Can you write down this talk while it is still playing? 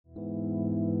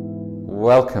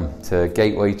Welcome to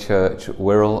Gateway Church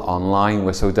Wirral Online.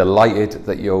 We're so delighted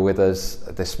that you're with us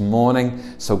this morning.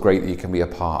 So great that you can be a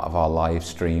part of our live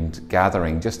streamed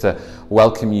gathering. Just to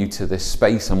welcome you to this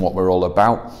space and what we're all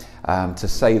about. To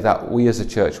say that we as a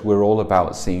church, we're all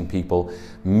about seeing people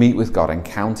meet with God,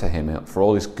 encounter Him for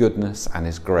all His goodness and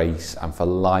His grace, and for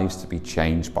lives to be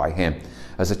changed by Him.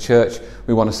 As a church,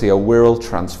 we want to see a world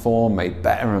transformed, made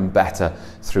better and better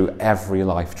through every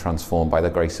life transformed by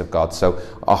the grace of God. So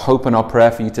our hope and our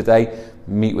prayer for you today,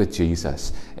 meet with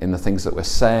Jesus in the things that we're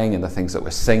saying, in the things that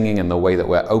we're singing, in the way that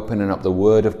we're opening up the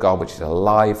Word of God, which is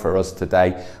alive for us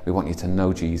today. We want you to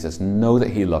know Jesus, know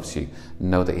that He loves you,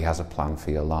 know that He has a plan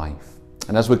for your life.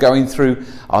 And as we're going through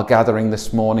our gathering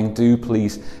this morning, do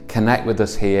please connect with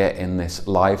us here in this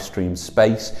live stream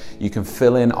space. You can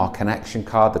fill in our connection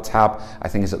card. The tab, I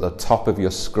think, is at the top of your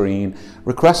screen.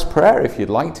 Request prayer if you'd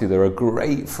like to. There are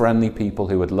great, friendly people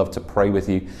who would love to pray with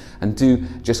you. And do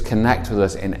just connect with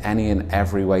us in any and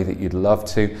every way that you'd love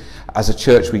to. As a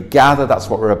church, we gather. That's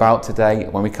what we're about today.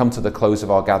 When we come to the close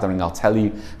of our gathering, I'll tell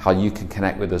you how you can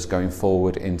connect with us going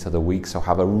forward into the week. So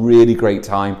have a really great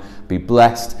time. Be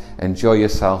blessed. Enjoy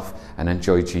yourself and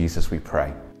enjoy Jesus, we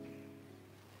pray.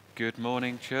 Good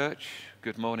morning, church.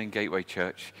 Good morning, Gateway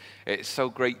Church. It's so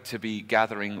great to be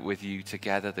gathering with you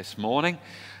together this morning.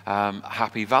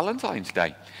 Happy Valentine's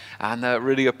Day. And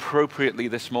really appropriately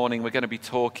this morning, we're going to be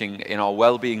talking in our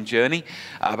well-being journey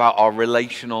about our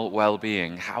relational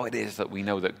well-being, how it is that we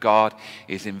know that God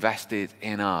is invested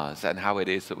in us, and how it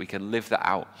is that we can live that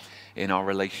out in our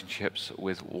relationships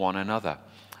with one another.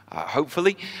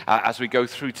 Hopefully, as we go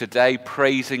through today,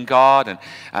 praising God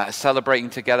and celebrating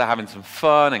together, having some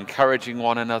fun, encouraging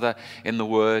one another in the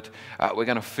Word, we're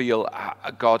going to feel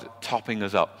God topping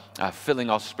us up, filling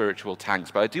our spiritual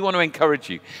tanks. But I do want to encourage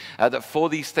you that for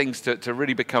these things to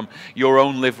really become your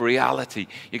own live reality,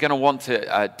 you're going to want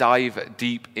to dive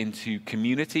deep into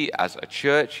community as a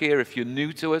church here. If you're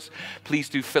new to us, please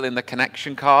do fill in the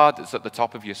connection card. It's at the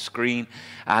top of your screen,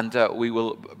 and we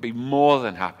will be more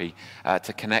than happy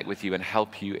to connect with you and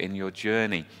help you in your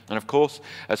journey. And of course,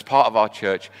 as part of our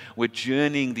church, we're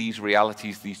journeying these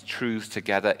realities, these truths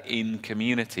together in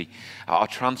community. Our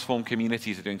Transform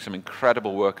communities are doing some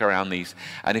incredible work around these.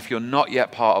 And if you're not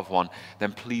yet part of one,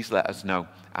 then please let us know.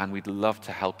 And we'd love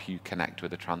to help you connect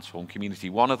with the Transform community.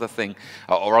 One other thing,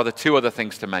 or rather two other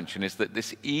things to mention, is that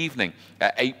this evening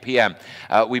at 8 p.m.,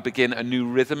 we begin a new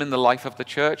rhythm in the life of the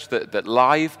church that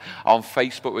live on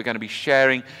Facebook we're going to be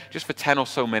sharing just for 10 or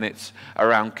so minutes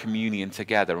around communion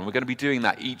together. And we're going to be doing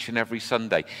that each and every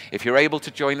Sunday. If you're able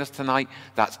to join us tonight,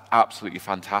 that's absolutely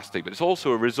fantastic. But it's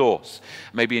also a resource,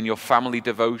 maybe in your family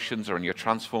devotions or in your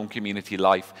Transform community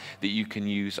life, that you can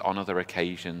use on other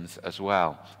occasions as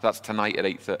well. That's tonight at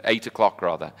 8 o'clock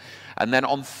rather. And then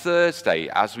on Thursday,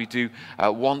 as we do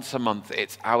once a month,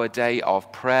 it's our day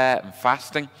of prayer and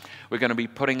fasting. We're going to be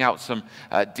putting out some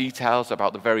details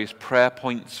about the various prayer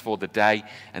points for the day.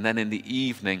 And then in the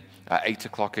evening, at 8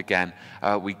 o'clock again,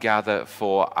 we gather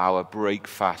for our break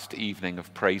fast evening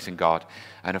of praising God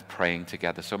and of praying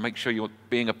together. So make sure you're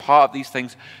being a part of these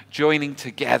things, joining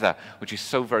together, which is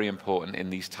so very important in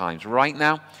these times. Right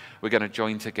now, we're going to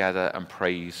join together and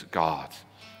praise God.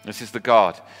 This is the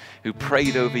God who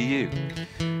prayed over you.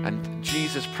 And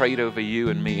Jesus prayed over you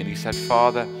and me, and He said,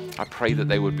 Father, I pray that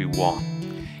they would be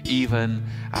one, even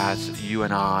as you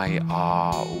and I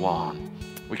are one.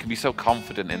 We can be so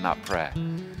confident in that prayer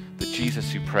that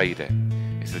Jesus who prayed it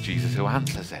is the Jesus who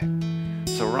answers it.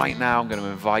 So right now I'm going to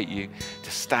invite you to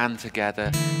stand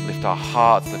together, lift our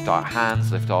hearts, lift our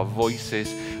hands, lift our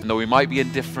voices. And though we might be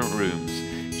in different rooms,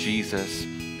 Jesus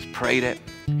has prayed it,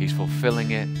 He's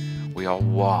fulfilling it. We are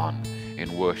one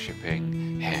in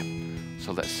worshiping Him.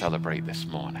 So let's celebrate this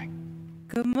morning.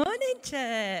 Good morning,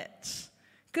 church.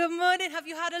 Good morning. Have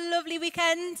you had a lovely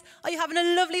weekend? Are you having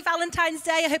a lovely Valentine's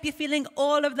Day? I hope you're feeling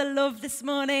all of the love this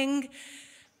morning.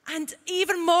 And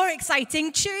even more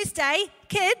exciting, Tuesday,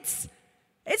 kids,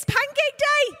 it's Pancake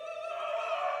Day.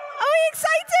 Are we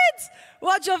excited?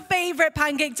 What's your favorite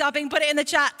pancake topping? Put it in the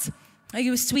chat. Are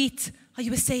you a sweet? Are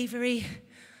you a savory?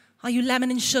 Are you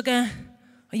lemon and sugar?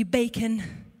 Are you bacon?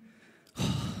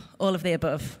 All of the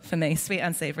above for me, sweet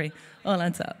and savory, all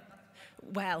on top.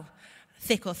 Well,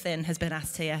 thick or thin has been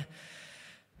asked here.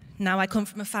 Now I come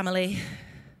from a family,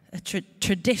 a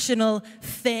traditional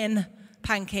thin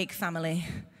pancake family.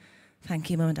 Thank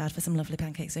you, Mum and Dad, for some lovely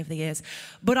pancakes over the years.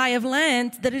 But I have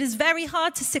learned that it is very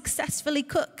hard to successfully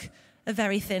cook a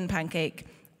very thin pancake,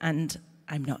 and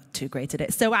I'm not too great at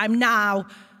it. So I'm now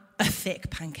a thick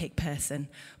pancake person.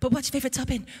 But what's your favorite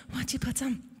topping? What do you put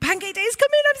on? Pancake Day is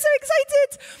coming, I'm so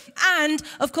excited. And,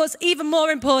 of course, even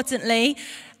more importantly,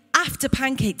 after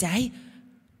Pancake Day,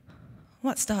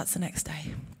 what starts the next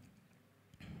day?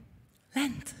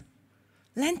 Lent.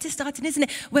 Lent is starting, isn't it?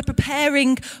 We're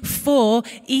preparing for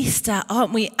Easter,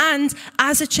 aren't we? And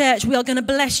as a church, we are going to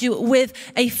bless you with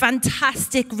a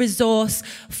fantastic resource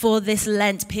for this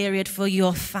Lent period for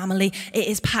your family. It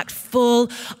is packed full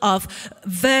of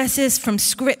verses from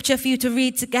Scripture for you to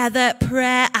read together,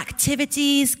 prayer,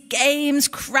 activities, games,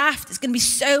 craft. It's going to be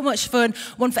so much fun,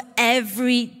 one for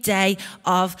every day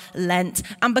of Lent.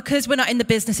 And because we're not in the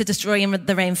business of destroying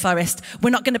the rainforest,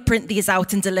 we're not going to print these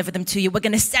out and deliver them to you. We're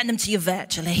going to send them to you virtually,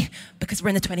 because we're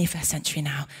in the 21st century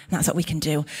now, and that's what we can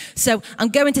do. So I'm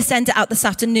going to send it out this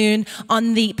afternoon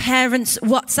on the parents'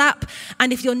 WhatsApp,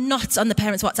 and if you're not on the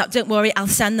parents' WhatsApp, don't worry, I'll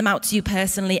send them out to you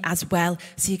personally as well.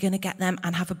 So you're going to get them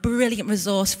and have a brilliant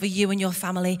resource for you and your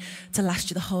family to last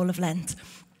you the whole of Lent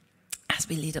as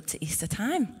we lead up to Easter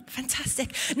time.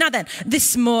 Fantastic. Now then,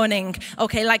 this morning,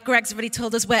 okay, like Greg's already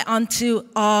told us, we're on to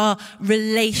our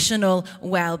relational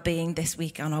well-being this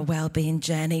week, on our well-being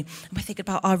journey. And we're thinking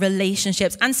about our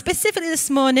relationships. And specifically this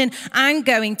morning, I'm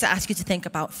going to ask you to think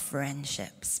about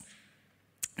friendships.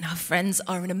 Now, friends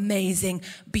are an amazing,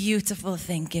 beautiful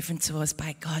thing given to us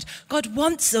by God. God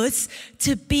wants us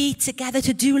to be together,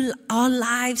 to do our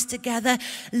lives together,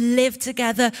 live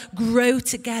together, grow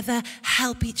together,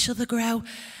 help each other grow.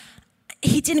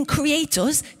 He didn't create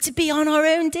us to be on our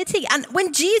own, did he? And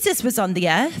when Jesus was on the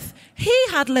earth, he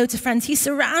had loads of friends. He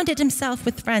surrounded himself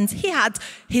with friends. He had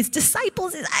his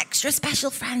disciples, his extra special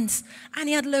friends. And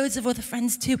he had loads of other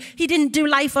friends too. He didn't do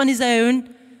life on his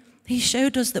own. He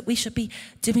showed us that we should be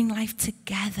doing life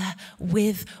together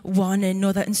with one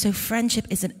another. And so friendship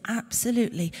is an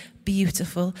absolutely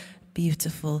beautiful,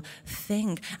 beautiful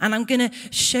thing. And I'm going to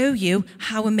show you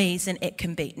how amazing it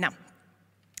can be. Now,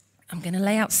 I'm going to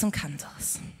lay out some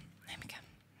candles. There we go.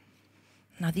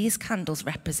 Now, these candles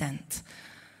represent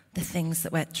the things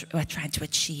that we're trying to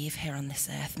achieve here on this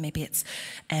earth. Maybe it's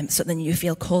something you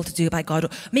feel called to do by God. Or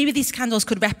maybe these candles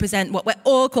could represent what we're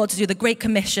all called to do, the Great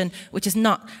Commission, which is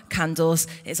not candles.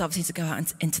 It's obviously to go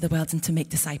out into the world and to make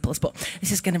disciples. But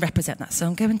this is going to represent that. So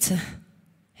I'm going to,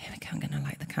 here we go, I'm going to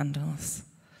light the candles.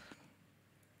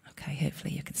 Okay,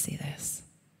 hopefully you can see this.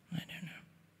 I don't know.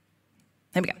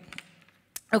 There we go.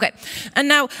 Okay, and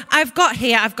now I've got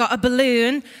a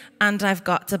balloon and I've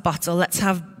got a bottle. Let's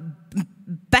have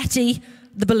Betty,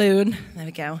 the balloon, there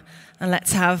we go, and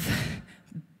let's have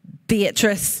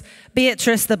Beatrice,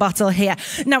 the bottle here.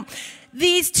 Now,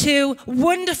 these two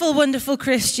wonderful, wonderful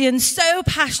Christians, so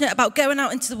passionate about going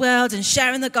out into the world and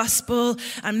sharing the gospel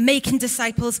and making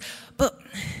disciples, but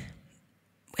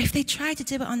if they try to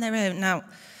do it on their own, now,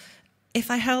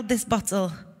 if I held this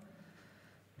bottle,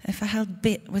 if I held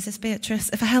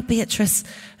Beatrice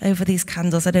over these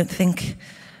candles, I don't think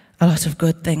a lot of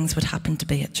good things would happen to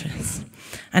Beatrice.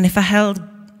 And if I held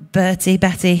Betty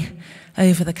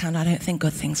over the candle, I don't think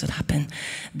good things would happen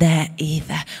there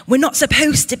either. We're not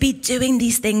supposed to be doing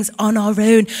these things on our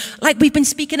own. Like we've been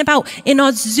speaking about in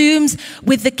our Zooms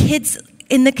with the kids,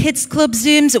 in the Kids Club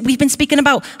Zooms, we've been speaking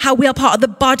about how we are part of the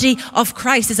body of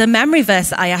Christ. There's a memory verse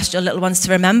that I asked your little ones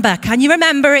to remember. Can you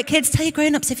remember it, kids? Tell your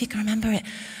grown-ups if you can remember it.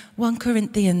 1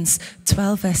 Corinthians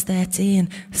 12, verse 13.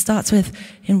 Starts with,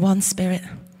 in one spirit.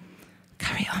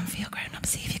 Carry on for your grown-ups,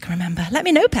 see if you can remember. Let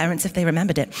me know, parents, if they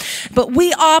remembered it. But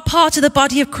we are part of the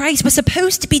body of Christ. We're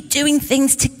supposed to be doing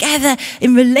things together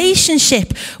in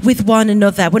relationship with one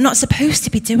another. We're not supposed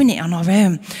to be doing it on our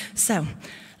own. So,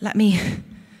 let me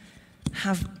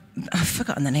have, I've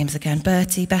forgotten the names again.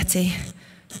 Bertie, Betty,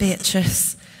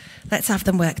 Beatrice. Let's have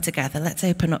them work together. Let's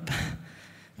open up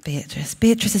Beatrice.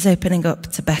 Beatrice is opening up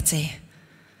to Betty.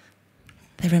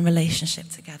 They're in relationship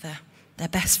together. They're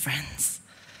best friends.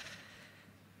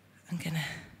 I'm going to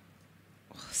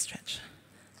stretch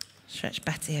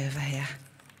Betty over here.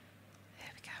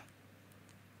 Here we go.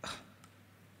 Oh.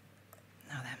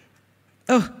 Now then.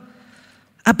 Oh,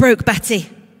 I broke Betty.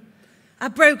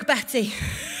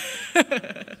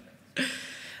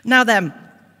 Now then,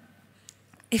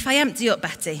 if I empty up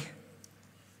Betty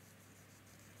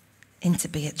into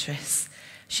Beatrice,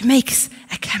 she makes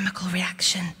a chemical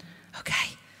reaction,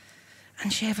 okay?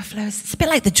 And she overflows. It's a bit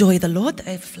like the joy of the Lord that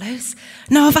overflows.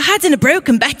 Now, if I hadn't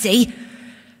broken Betty,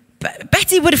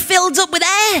 Betty would have filled up with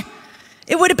air.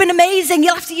 It would have been amazing.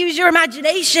 You'll have to use your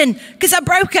imagination because I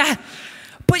broke her.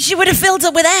 But she would have filled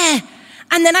up with air.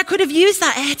 And then I could have used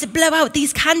that air to blow out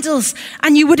these candles.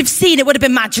 And you would have seen it would have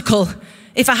been magical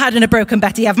if I hadn't broken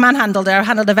Betty. I've manhandled her. I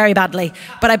handled her very badly,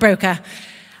 but I broke her.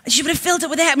 She would have filled it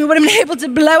with air and we would have been able to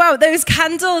blow out those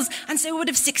candles. And so we would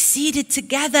have succeeded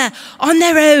together on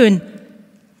their own.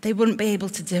 They wouldn't be able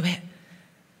to do it.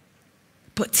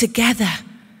 But together,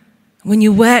 When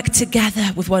you work together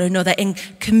with one another, in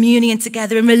communion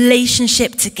together, in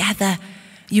relationship together,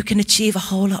 you can achieve a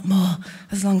whole lot more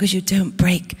as long as you don't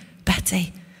break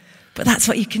Betty. But that's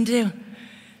what you can do.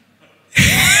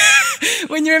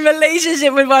 When you're in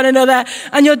relationship with one another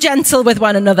and you're gentle with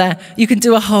one another, you can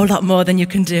do a whole lot more than you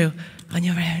can do on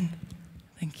your own.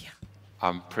 Thank you.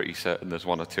 I'm pretty certain there's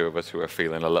one or two of us who are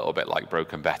feeling a little bit like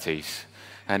broken Bettys.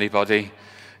 Anybody?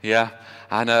 Yeah?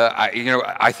 And,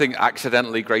 I think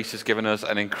accidentally Grace has given us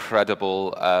an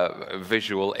incredible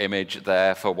visual image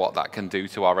there for what that can do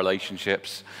to our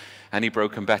relationships. Any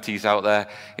broken Bettys out there?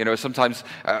 Sometimes,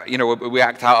 we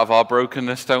act out of our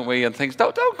brokenness, don't we? And things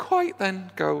don't quite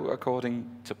then go according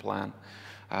to plan.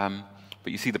 But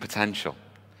you see the potential.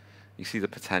 You see the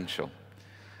potential.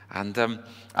 And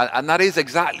that is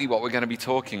exactly what we're going to be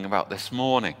talking about this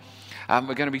morning.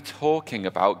 We're going to be talking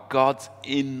about God's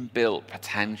inbuilt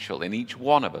potential in each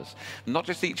one of us. Not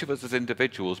just each of us as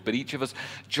individuals, but each of us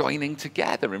joining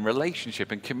together in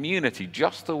relationship and community,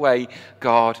 just the way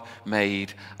God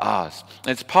made us.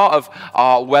 It's part of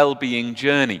our well-being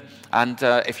journey. And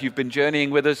if you've been journeying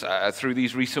with us through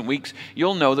these recent weeks,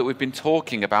 you'll know that we've been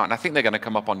talking about, and I think they're going to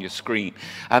come up on your screen,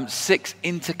 6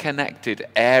 interconnected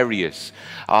areas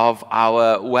of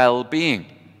our well-being.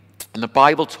 And the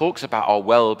Bible talks about our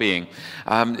well-being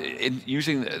in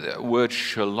using the word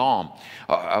shalom,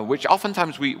 which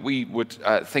oftentimes we would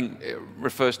think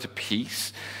refers to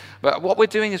peace. But what we're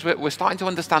doing is we're starting to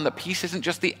understand that peace isn't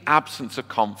just the absence of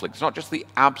conflict. It's not just the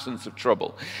absence of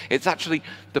trouble. It's actually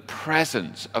the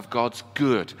presence of God's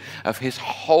good, of his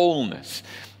wholeness.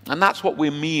 And that's what we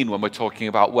mean when we're talking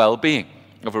about well-being.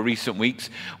 Over recent weeks,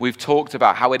 we've talked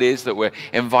about how it is that we're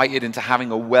invited into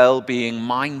having a well-being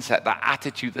mindset, that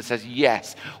attitude that says,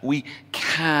 yes, we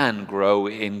can grow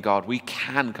in God. We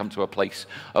can come to a place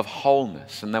of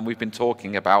wholeness. And then we've been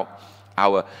talking about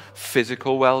our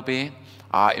physical well-being,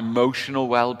 our emotional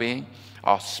well-being,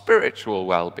 our spiritual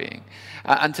well-being.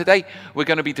 And today, we're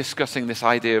going to be discussing this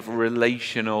idea of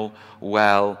relational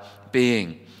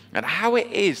well-being and how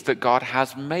it is that God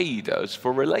has made us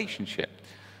for relationship.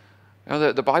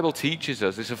 The Bible teaches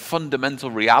us, it's a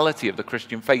fundamental reality of the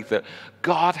Christian faith, that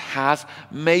God has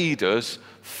made us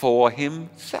for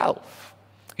himself.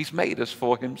 He's made us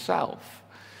for himself.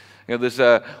 There's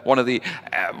one of the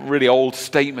really old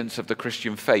statements of the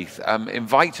Christian faith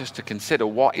invites us to consider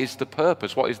what is the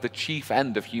purpose, what is the chief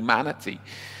end of humanity.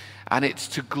 And it's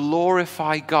to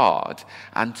glorify God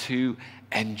and to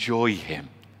enjoy him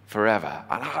forever.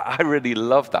 And I really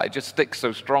love that. It just sticks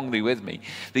so strongly with me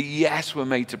that yes, we're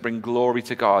made to bring glory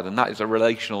to God, and that is a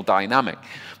relational dynamic,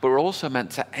 but we're also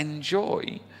meant to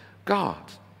enjoy God.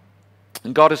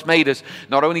 And God has made us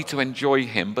not only to enjoy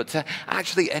him, but to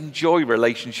actually enjoy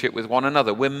relationship with one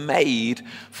another. We're made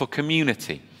for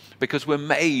community because we're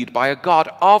made by a God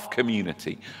of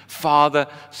community, Father,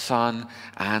 Son,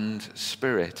 and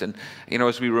Spirit. And,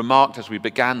 as we remarked as we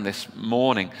began this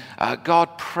morning,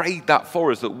 God prayed that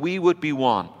for us, that we would be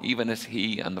one, even as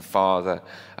he and the Father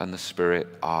and the Spirit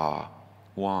are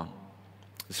one.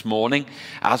 This morning,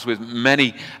 as with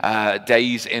many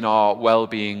days in our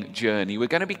well-being journey, we're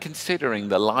going to be considering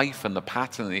the life and the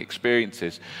pattern and the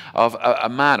experiences of a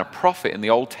man, a prophet in the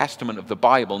Old Testament of the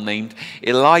Bible named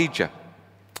Elijah.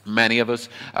 Many of us,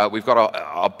 we've got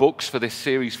our books for this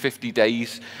series, 50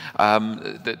 Days,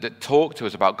 that talk to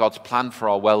us about God's plan for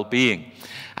our well-being.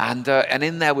 And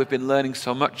in there, we've been learning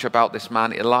so much about this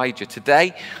man, Elijah.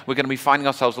 Today, we're going to be finding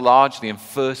ourselves largely in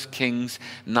 1 Kings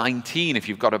 19. If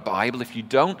you've got a Bible, if you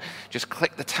don't, just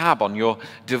click the tab on your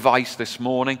device this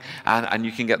morning, and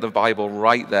you can get the Bible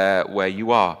right there where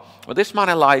you are. Well, this man,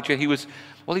 Elijah, he's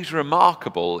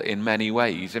remarkable in many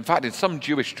ways. In fact, in some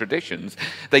Jewish traditions,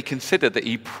 they consider that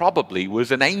he probably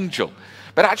was an angel.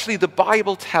 But actually, the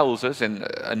Bible tells us in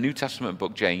a New Testament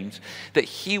book, James, that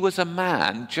he was a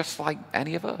man just like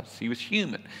any of us. He was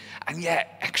human, and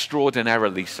yet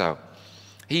extraordinarily so.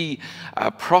 He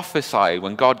prophesied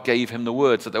when God gave him the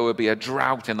words that there would be a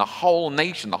drought in the whole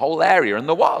nation, the whole area, and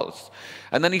there was.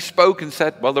 And then he spoke and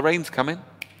said, well, the rain's coming,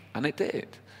 and it did.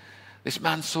 This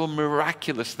man saw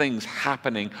miraculous things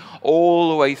happening all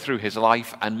the way through his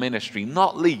life and ministry.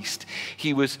 Not least,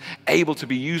 he was able to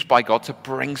be used by God to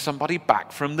bring somebody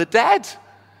back from the dead.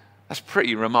 That's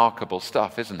pretty remarkable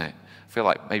stuff, isn't it? I feel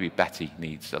like maybe Betty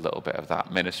needs a little bit of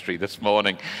that ministry this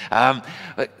morning.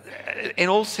 But in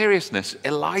all seriousness,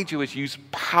 Elijah was used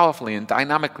powerfully and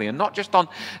dynamically, and not just on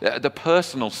the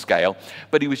personal scale,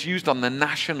 but he was used on the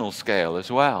national scale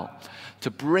as well, to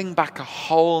bring back a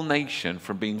whole nation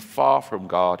from being far from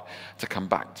God to come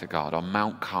back to God on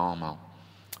Mount Carmel.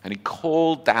 And he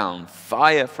called down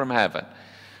fire from heaven,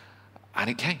 and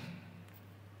it came.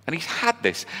 And he's had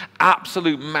this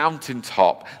absolute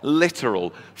mountaintop,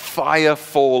 literal,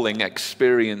 fire-falling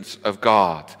experience of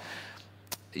God.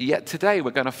 Yet today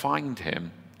we're going to find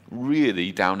him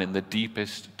really down in the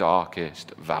deepest,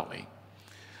 darkest valley,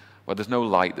 where there's no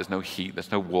light, there's no heat,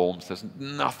 there's no warmth,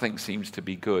 nothing seems to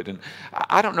be good. And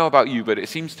I don't know about you, but it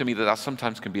seems to me that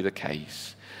sometimes can be the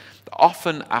case.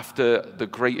 Often after the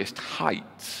greatest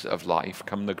heights of life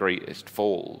come the greatest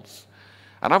falls.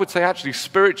 And I would say, actually,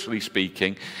 spiritually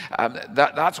speaking,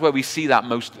 that's where we see that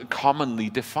most commonly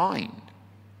defined.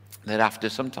 That after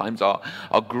sometimes our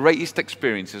greatest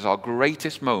experiences, our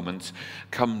greatest moments,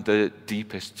 come the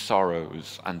deepest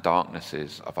sorrows and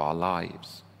darknesses of our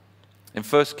lives. In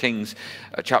 1 Kings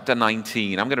chapter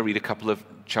 19, I'm going to read a couple of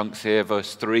chunks here.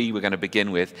 Verse 3, we're going to begin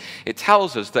with. It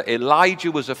tells us that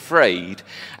Elijah was afraid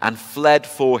and fled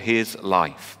for his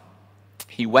life.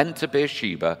 He went to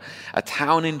Beersheba, a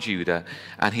town in Judah,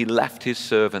 and he left his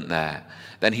servant there.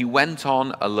 Then he went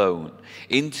on alone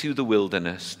into the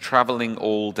wilderness, traveling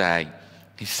all day.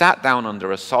 He sat down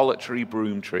under a solitary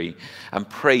broom tree and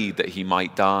prayed that he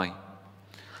might die.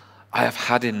 "I have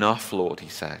had enough, Lord," he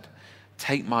said.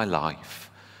 "Take my life,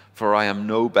 for I am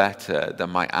no better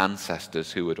than my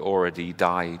ancestors who had already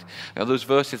died." Now, those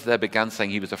verses there began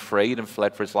saying he was afraid and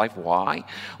fled for his life. Why?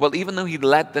 Well, even though he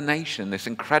led the nation in this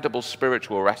incredible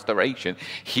spiritual restoration,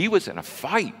 he was in a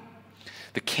fight.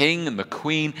 The king and the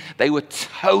queen, they were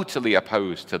totally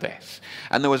opposed to this.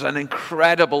 And there was an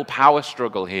incredible power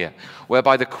struggle here,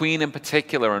 whereby the queen in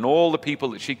particular and all the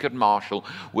people that she could marshal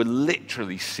were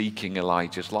literally seeking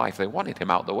Elijah's life. They wanted him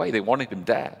out the way. They wanted him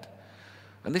dead.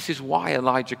 And this is why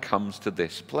Elijah comes to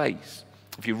this place.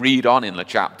 If you read on in the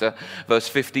chapter, verse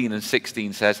 15 and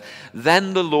 16 says,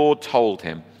 "Then the Lord told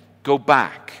him, 'Go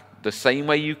back the same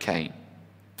way you came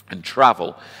and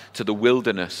travel to the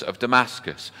wilderness of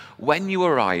Damascus. When you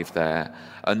arrive there,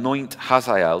 anoint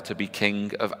Hazael to be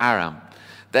king of Aram.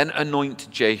 Then anoint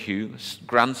Jehu,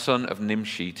 grandson of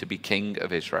Nimshi, to be king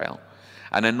of Israel.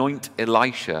 And anoint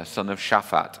Elisha, son of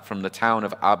Shaphat, from the town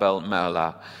of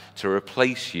Abel-Meholah, to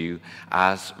replace you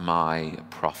as my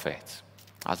prophet.'"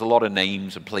 There's a lot of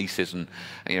names and places and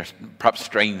perhaps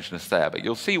strangeness there, but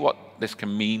you'll see what this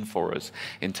can mean for us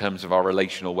in terms of our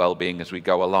relational well-being as we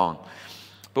go along.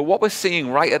 But what we're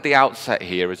seeing right at the outset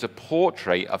here is a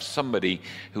portrait of somebody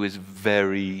who is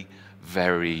very,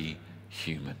 very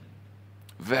human.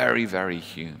 Very, very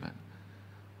human.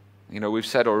 You know, we've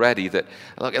said already that,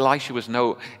 look, Elisha was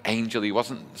no angel. He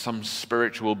wasn't some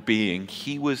spiritual being.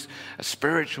 He was a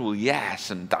spiritual, yes,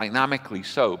 and dynamically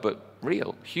so, but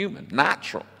real, human,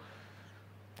 natural.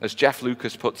 As Jeff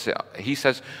Lucas puts it, he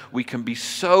says, we can be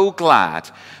so glad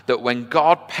that when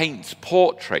God paints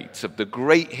portraits of the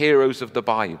great heroes of the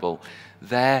Bible,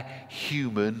 they're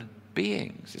human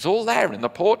beings. It's all there in the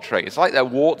portrait. It's like they're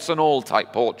warts and all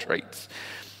type portraits.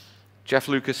 Jeff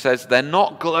Lucas says, they're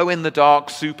not glow-in-the-dark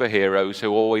superheroes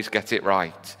who always get it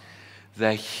right.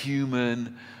 They're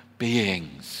human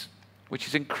beings, which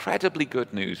is incredibly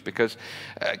good news because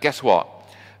guess what?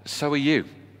 So are you.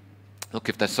 Look,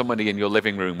 if there's somebody in your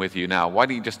living room with you now, why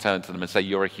don't you just turn to them and say,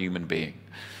 you're a human being?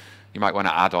 You might want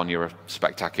to add on, you're a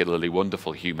spectacularly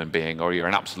wonderful human being, or you're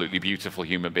an absolutely beautiful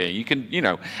human being. You can,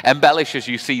 embellish as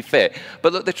you see fit.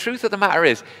 But look, the truth of the matter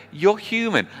is, you're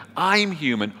human. I'm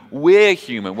human. We're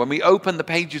human. When we open the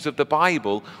pages of the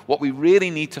Bible, what we really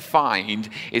need to find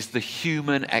is the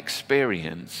human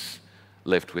experience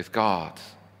lived with God.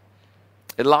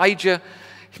 Elijah,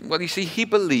 well, you see, he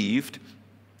believed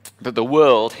that the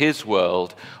world, his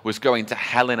world, was going to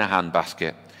hell in a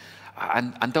handbasket.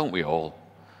 And don't we all?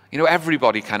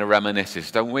 Everybody kind of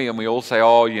reminisces, don't we? And we all say,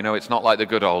 it's not like the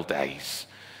good old days.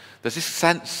 There's this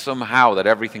sense somehow that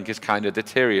everything is kind of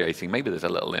deteriorating. Maybe there's a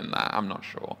little in that, I'm not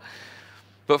sure.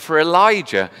 But for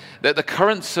Elijah, that the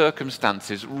current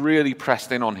circumstances really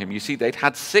pressed in on him. You see, they'd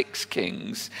had 6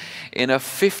 kings in a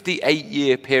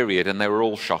 58-year period, and they were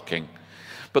all shocking.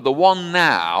 But the one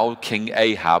now, King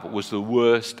Ahab, was the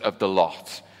worst of the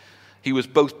lot. He was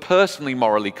both personally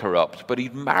morally corrupt, but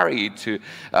he'd married to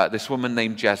this woman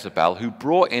named Jezebel, who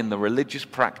brought in the religious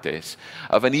practice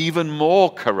of an even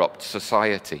more corrupt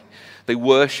society. They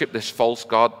worshipped this false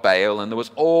god Baal, and there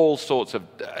was all sorts of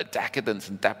decadence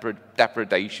and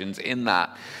depredations in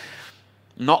that.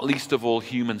 Not least of all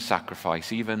human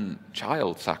sacrifice, even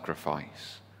child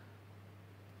sacrifice.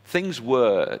 Things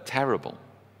were terrible.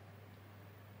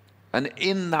 And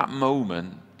in that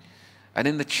moment, and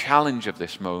in the challenge of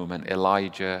this moment,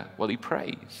 Elijah, well, he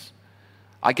prays.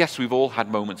 I guess we've all had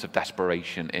moments of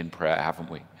desperation in prayer, haven't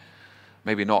we?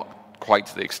 Maybe not quite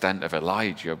to the extent of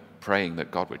Elijah praying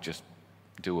that God would just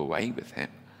do away with him.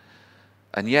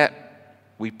 And yet,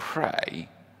 we pray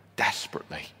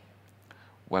desperately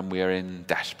when we are in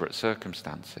desperate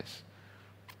circumstances.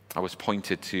 I was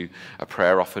pointed to a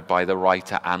prayer offered by the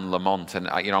writer Anne Lamont, and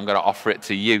I'm going to offer it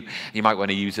to you. You might want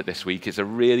to use it this week. It's a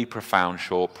really profound,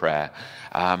 short prayer.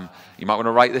 You might want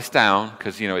to write this down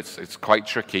because it's quite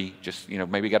tricky. Just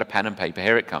maybe get a pen and paper.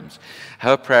 Here it comes.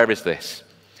 Her prayer is this: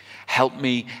 "Help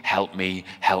me, help me,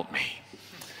 help me,"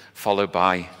 followed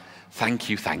by "Thank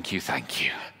you, thank you, thank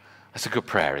you." That's a good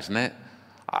prayer, isn't it?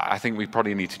 I think we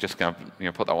probably need to just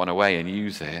put that one away and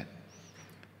use it.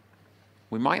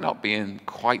 We might not be in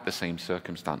quite the same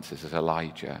circumstances as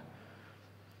Elijah,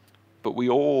 but we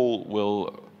all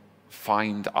will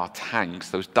find our tanks,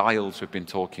 those dials we've been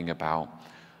talking about,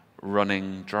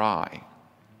 running dry.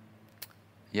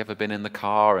 You ever been in the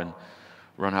car and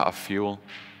run out of fuel?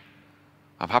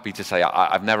 I'm happy to say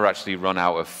I've never actually run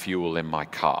out of fuel in my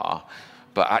car,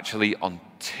 but actually on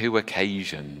 2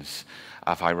 occasions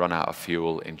have I run out of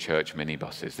fuel in church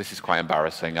minibuses. This is quite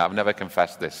embarrassing. I've never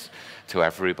confessed this to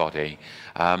everybody.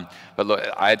 But look,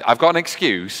 I've got an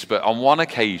excuse, but on one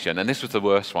occasion, and this was the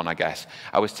worst one, I guess,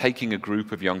 I was taking a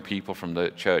group of young people from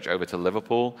the church over to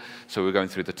Liverpool. So we were going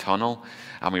through the tunnel,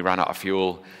 and we ran out of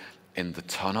fuel in the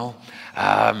tunnel.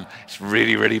 It's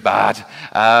really, really bad.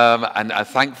 And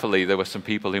thankfully, there were some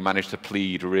people who managed to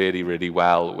plead really, really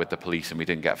well with the police, and we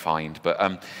didn't get fined.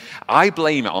 But I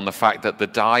blame it on the fact that the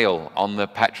dial on the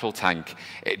petrol tank,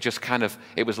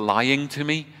 it was lying to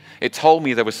me. It told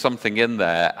me there was something in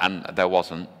there, and there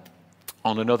wasn't.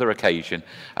 On another occasion,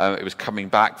 it was coming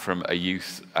back from a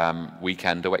youth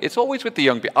weekend away. It's always with the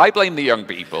young people. I blame the young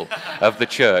people of the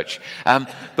church.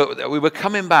 But we were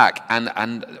coming back, and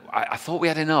I thought we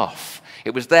had enough.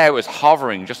 It was there, it was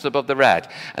hovering just above the red,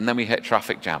 and then we hit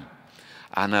traffic jam.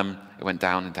 And it went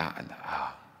down and down. And,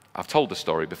 I've told the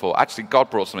story before. Actually, God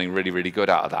brought something really, really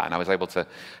good out of that, and I was able to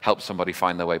help somebody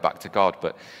find their way back to God.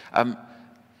 But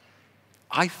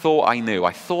I thought I knew.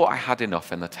 I thought I had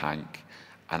enough in the tank,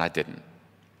 and I didn't.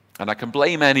 And I can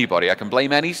blame anybody, I can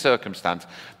blame any circumstance,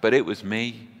 but it was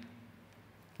me.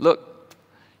 Look,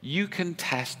 you can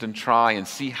test and try and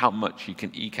see how much you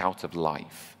can eke out of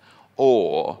life,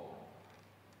 or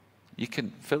you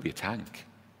can fill your tank.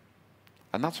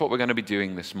 And that's what we're going to be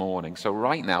doing this morning. So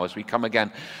right now, as we come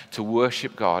again to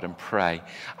worship God and pray,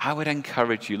 I would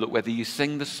encourage you, look, whether you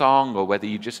sing the song or whether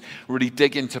you just really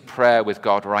dig into prayer with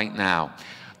God right now,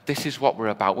 this is what we're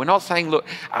about. We're not saying, look,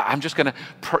 I'm just going to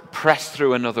press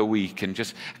through another week and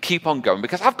just keep on going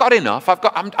because I've got enough.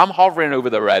 I'm hovering over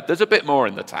the red. There's a bit more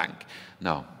in the tank.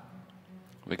 No,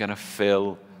 we're going to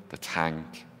fill the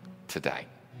tank today.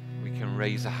 We can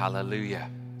raise a hallelujah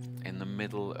in the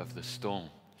middle of the storm.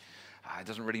 It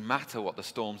doesn't really matter what the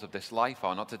storms of this life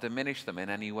are, not to diminish them in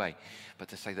any way, but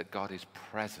to say that God is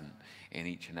present in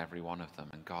each and every one of them,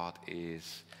 and God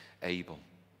is able.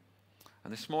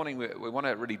 And this morning, we want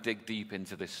to really dig deep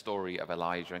into this story of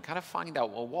Elijah and kind of find out,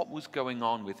 well, what was going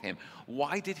on with him?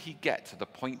 Why did he get to the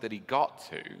point that he got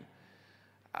to?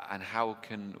 And how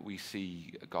can we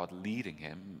see God leading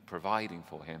him, providing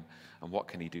for him, and what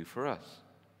can he do for us?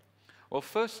 Well,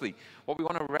 firstly, what we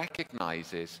want to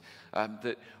recognize is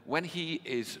that when he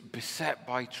is beset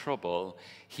by trouble,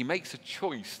 he makes a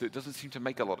choice that doesn't seem to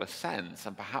make a lot of sense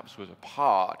and perhaps was a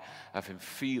part of him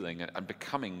feeling and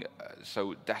becoming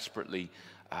so desperately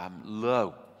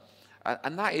low.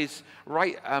 And that is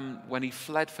right when he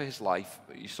fled for his life.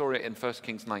 You saw it in 1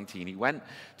 Kings 19. He went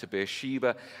to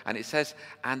Beersheba, and it says,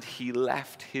 and he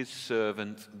left his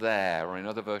servant there. Or in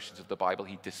other versions of the Bible,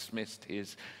 he dismissed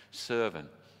his servant.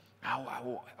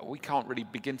 Now, we can't really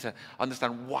begin to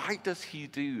understand, why does he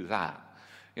do that?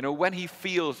 You know, when he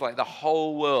feels like the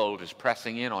whole world is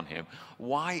pressing in on him,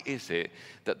 why is it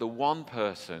that the one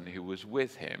person who was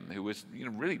with him, who was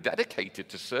really dedicated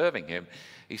to serving him,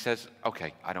 he says,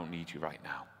 okay, I don't need you right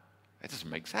now? It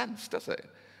doesn't make sense, does it?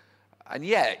 And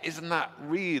yet, isn't that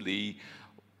really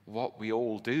what we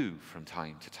all do from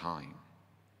time to time?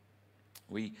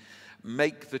 We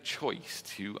make the choice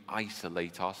to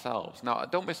isolate ourselves. Now,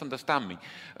 don't misunderstand me.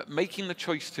 Making the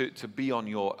choice to be on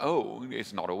your own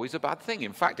is not always a bad thing.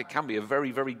 In fact, it can be a very,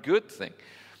 very good thing.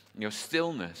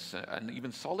 Stillness and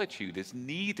even solitude is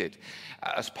needed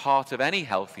as part of any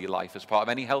healthy life, as part of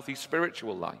any healthy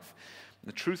spiritual life.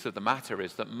 The truth of the matter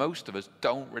is that most of us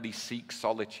don't really seek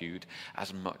solitude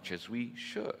as much as we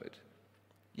should.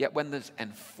 Yet when there's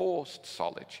enforced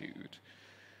solitude,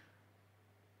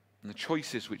 and the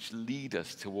choices which lead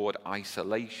us toward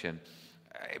isolation,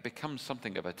 it becomes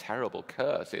something of a terrible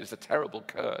curse. It is a terrible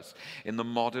curse in the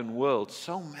modern world.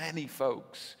 So many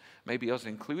folks, maybe us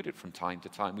included from time to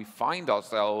time, we find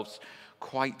ourselves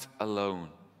quite alone.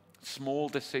 Small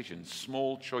decisions,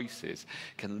 small choices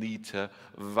can lead to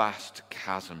vast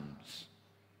chasms.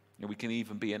 We can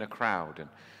even be in a crowd and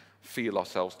feel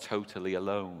ourselves totally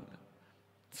alone.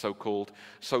 So-called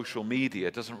social media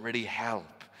doesn't really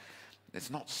help. It's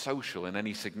not social in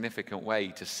any significant way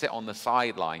to sit on the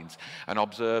sidelines and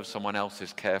observe someone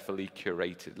else's carefully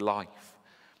curated life.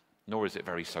 Nor is it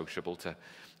very sociable to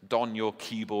don your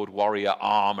keyboard warrior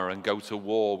armor and go to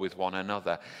war with one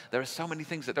another. There are so many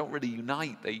things that don't really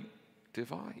unite, they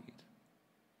divide.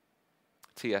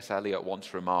 T.S. Eliot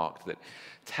once remarked that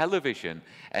television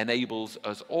enables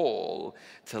us all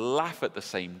to laugh at the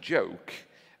same joke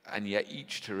and yet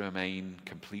each to remain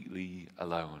completely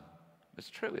alone. It's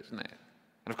true, isn't it?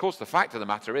 And of course, the fact of the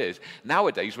matter is,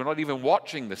 nowadays we're not even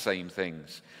watching the same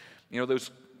things. Those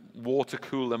water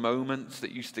cooler moments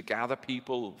that used to gather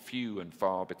people, few and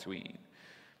far between.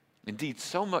 Indeed,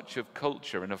 so much of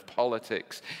culture and of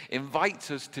politics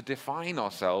invites us to define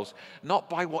ourselves not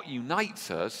by what unites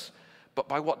us, but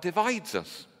by what divides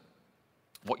us.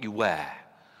 What you wear,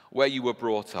 where you were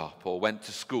brought up or went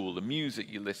to school, the music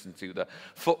you listen to, the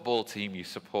football team you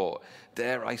support,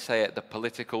 dare I say it, the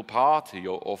political party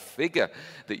or figure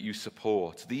that you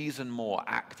support. These and more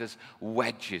act as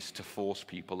wedges to force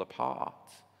people apart.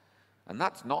 And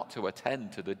that's not to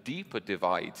attend to the deeper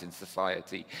divides in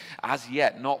society, as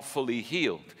yet not fully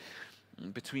healed,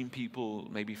 between people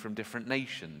maybe from different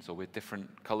nations or with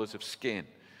different colors of skin,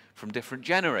 from different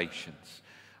generations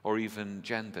or even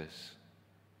genders.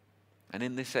 And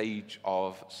in this age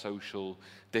of social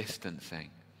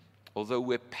distancing, although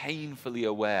we're painfully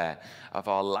aware of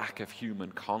our lack of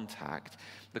human contact,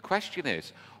 the question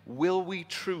is, will we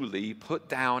truly put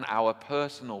down our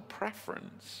personal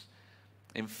preference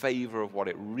in favor of what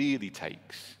it really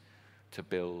takes to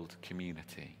build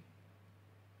community?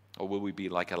 Or will we be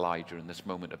like Elijah in this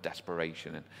moment of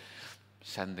desperation and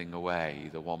sending away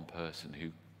the one person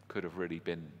who could have really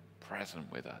been present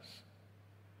with us?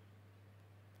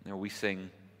 We sing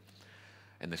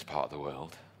in this part of the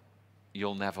world,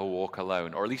 "You'll Never Walk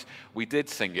Alone," or at least we did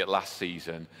sing it last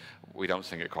season. We don't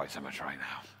sing it quite so much right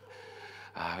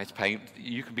now. It's pain.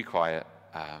 You can be quiet.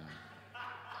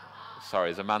 Sorry,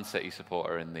 there's a Man City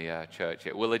supporter in the church.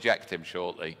 We'll eject him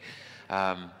shortly.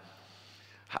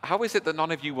 How is it that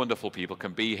none of you wonderful people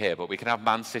can be here, but we can have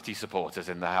Man City supporters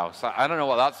in the house? I don't know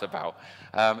what that's about.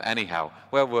 Anyhow,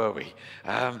 where were we?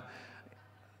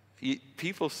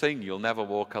 People sing "You'll Never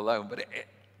Walk Alone," but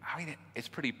it's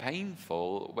pretty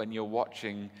painful when you're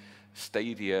watching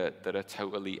stadia that are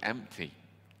totally empty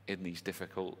in these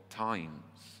difficult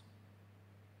times.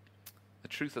 The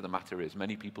truth of the matter is,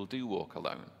 many people do walk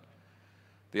alone.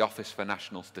 The Office for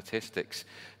National Statistics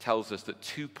tells us that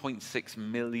 2.6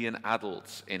 million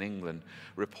adults in England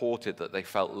reported that they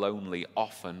felt lonely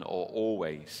often or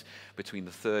always between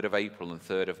the 3rd of April and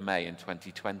 3rd of May in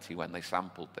 2020 when they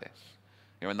sampled this.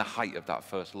 In the height of that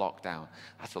first lockdown.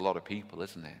 That's a lot of people,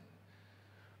 isn't it?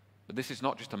 But this is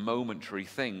not just a momentary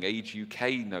thing. Age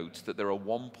UK notes that there are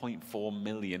 1.4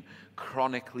 million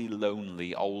chronically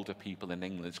lonely older people in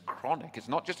England. It's chronic. It's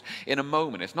not just in a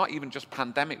moment. It's not even just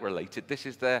pandemic related. This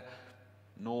is their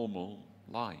normal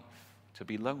life, to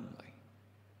be lonely.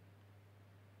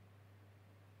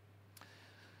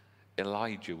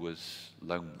 Elijah was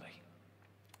lonely.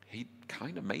 He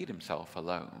kind of made himself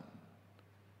alone.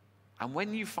 And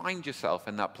when you find yourself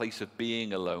in that place of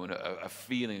being alone, of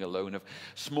feeling alone, of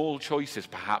small choices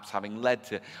perhaps having led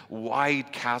to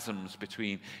wide chasms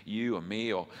between you and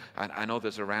me and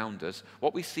others around us,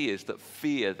 what we see is that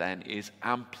fear then is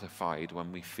amplified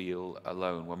when we feel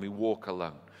alone, when we walk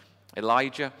alone.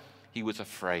 Elijah, he was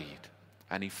afraid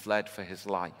and he fled for his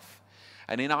life.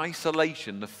 And in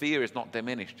isolation, the fear is not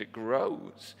diminished, it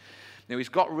grows. He's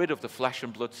got rid of the flesh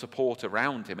and blood support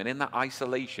around him, and in that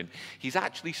isolation, he's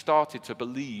actually started to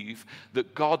believe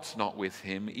that God's not with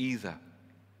him either.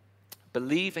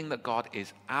 Believing that God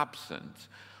is absent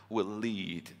will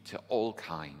lead to all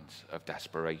kinds of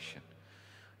desperation.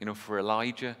 For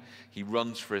Elijah, he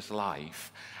runs for his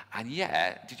life, and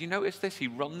yet, did you notice this? He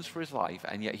runs for his life,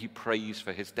 and yet he prays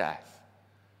for his death.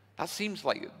 That seems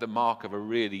like the mark of a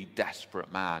really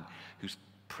desperate man who's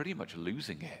pretty much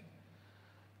losing it.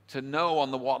 To know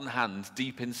on the one hand,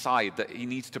 deep inside, that he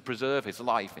needs to preserve his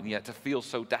life, and yet to feel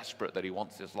so desperate that he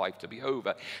wants his life to be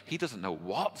over. He doesn't know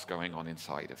what's going on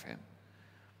inside of him.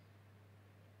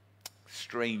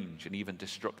 Strange and even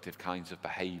destructive kinds of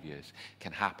behaviors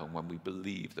can happen when we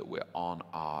believe that we're on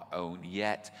our own.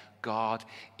 Yet God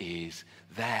is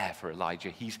there for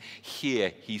Elijah. He's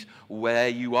here. He's where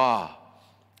you are.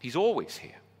 He's always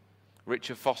here.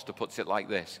 Richard Foster puts it like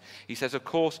this. He says, of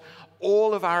course,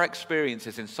 all of our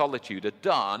experiences in solitude are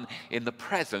done in the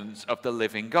presence of the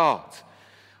living God.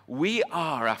 We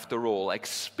are, after all,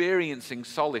 experiencing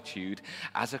solitude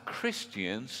as a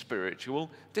Christian spiritual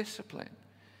discipline.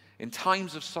 In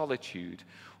times of solitude,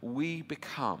 we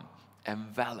become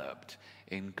enveloped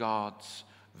in God's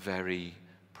very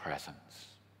presence.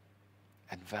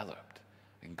 Enveloped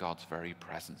in God's very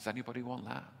presence. Anybody want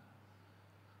that?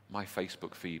 My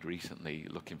Facebook feed recently,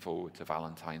 looking forward to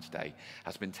Valentine's Day,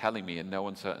 has been telling me in no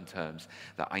uncertain terms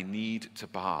that I need to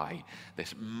buy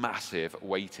this massive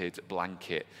weighted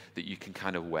blanket that you can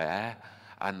kind of wear,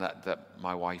 and that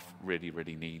my wife really,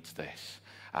 really needs this.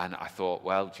 And I thought,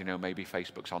 well, do you know, maybe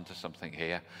Facebook's onto something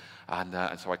here. And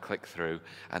so I clicked through,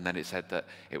 and then it said that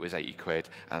it was 80 quid,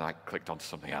 and I clicked onto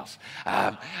something else.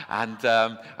 We're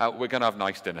going to have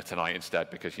nice dinner tonight instead,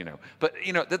 because, you know. But,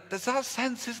 you know, there's that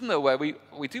sense, isn't there, where we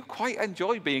do quite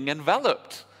enjoy being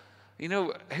enveloped. You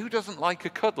know, who doesn't like a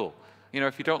cuddle? You know,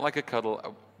 if you don't like a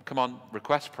cuddle, come on,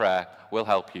 request prayer, we'll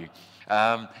help you.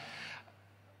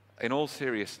 In all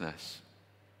seriousness,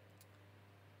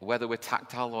 whether we're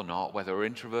tactile or not, whether we're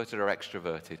introverted or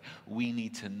extroverted, we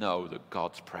need to know that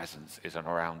God's presence is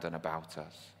around and about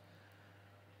us.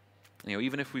 You know,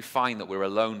 even if we find that we're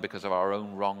alone because of our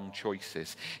own wrong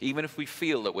choices, even if we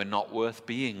feel that we're not worth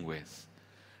being with,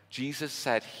 Jesus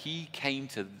said he came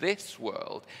to this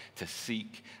world to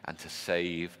seek and to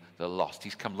save the lost.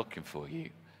 He's come looking for you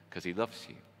because he loves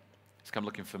you. He's come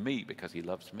looking for me because he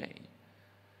loves me.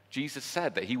 Jesus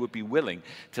said that he would be willing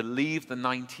to leave the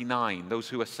 99, those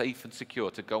who are safe and secure,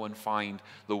 to go and find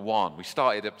the one. We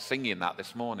started up singing that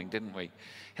this morning, didn't we?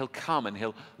 He'll come and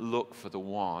he'll look for the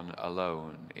one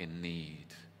alone in need.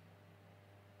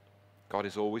 God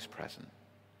is always present,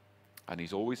 and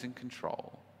he's always in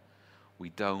control. We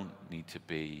don't need to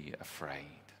be afraid.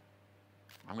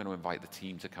 I'm going to invite the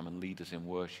team to come and lead us in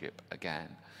worship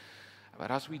again.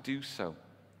 But as we do so,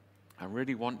 I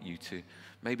really want you to,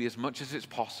 maybe as much as it's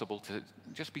possible, to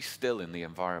just be still in the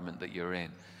environment that you're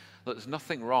in. Look, there's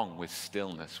nothing wrong with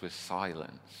stillness, with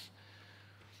silence.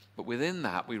 But within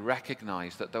that, we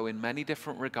recognize that though in many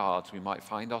different regards we might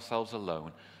find ourselves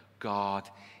alone, God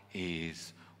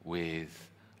is with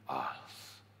us.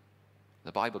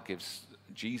 The Bible gives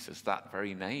Jesus that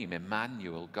very name,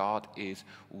 Emmanuel. God is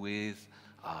with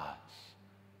us.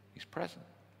 He's present.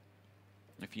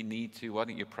 If you need to, why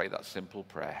don't you pray that simple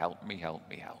prayer? Help me, help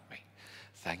me, help me.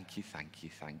 Thank you, thank you,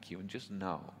 thank you. And just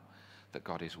know that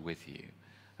God is with you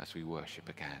as we worship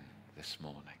again this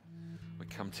morning. We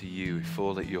come to you, we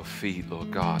fall at your feet, Lord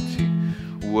God,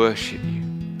 to worship you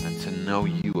and to know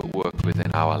you at work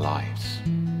within our lives.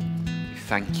 We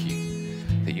thank you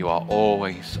that you are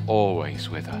always,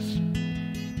 always with us.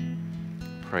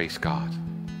 Praise God.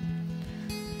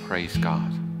 Praise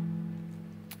God.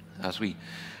 As we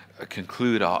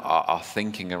conclude our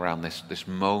thinking around this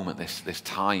moment, this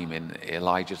time in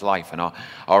Elijah's life and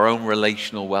our own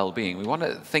relational well-being, we want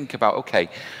to think about, okay,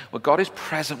 well, God is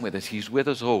present with us. He's with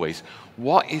us always.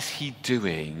 What is he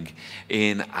doing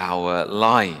in our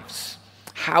lives?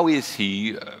 How is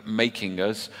he making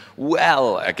us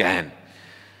well again?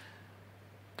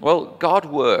 Well, God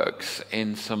works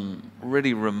in some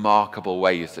really remarkable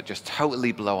ways that just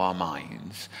totally blow our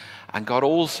minds. And God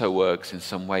also works in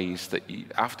some ways that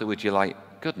afterwards you're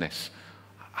like, goodness,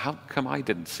 how come I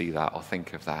didn't see that or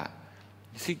think of that?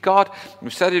 You see, God,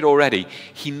 we've said it already,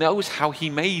 he knows how he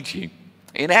made you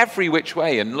in every which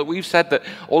way. And look, we've said that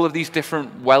all of these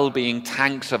different well-being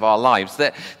tanks of our lives,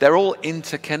 they're all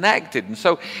interconnected. And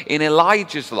so in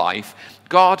Elijah's life,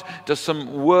 God does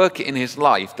some work in his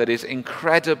life that is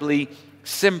incredibly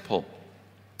simple.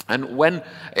 And when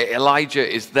Elijah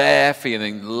is there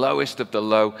feeling lowest of the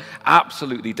low,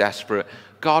 absolutely desperate,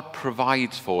 God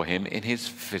provides for him in his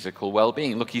physical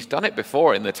well-being. Look, he's done it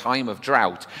before in the time of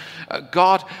drought.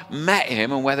 God met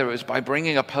him, and whether it was by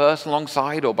bringing a person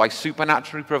alongside or by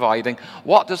supernaturally providing,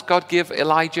 what does God give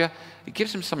Elijah? He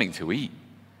gives him something to eat.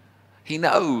 He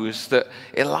knows that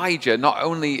Elijah not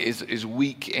only is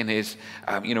weak in his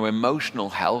emotional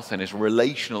health and his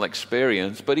relational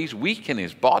experience, but he's weak in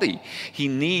his body. He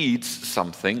needs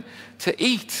something to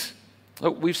eat.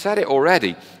 Look, we've said it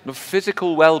already. The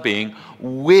physical well-being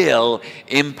will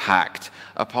impact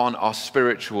upon our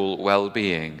spiritual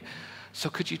well-being. So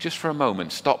could you just for a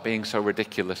moment stop being so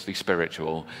ridiculously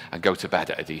spiritual and go to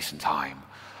bed at a decent time,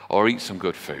 or eat some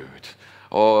good food,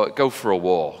 or go for a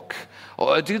walk,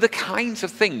 or do the kinds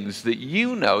of things that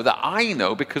you know, that I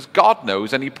know, because God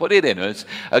knows and he put it in us,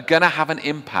 are going to have an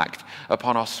impact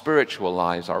upon our spiritual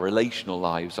lives, our relational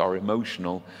lives, our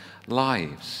emotional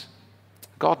lives.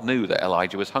 God knew that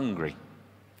Elijah was hungry,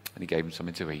 and he gave him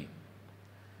something to eat.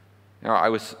 I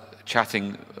was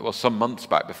chatting, some months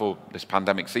back before this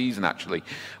pandemic season actually,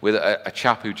 with a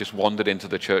chap who just wandered into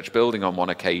the church building on one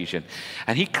occasion.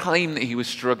 And he claimed that he was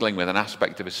struggling with an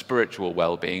aspect of his spiritual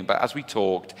well-being, but as we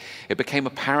talked, it became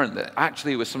apparent that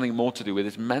actually it was something more to do with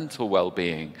his mental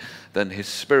well-being than his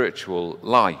spiritual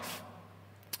life.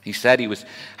 He said he was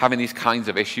having these kinds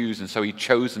of issues, and so he'd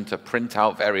chosen to print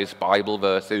out various Bible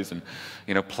verses and,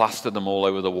 plaster them all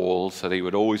over the walls so that he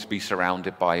would always be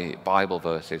surrounded by Bible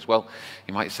verses. Well,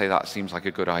 you might say that seems like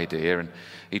a good idea, and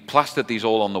he'd plastered these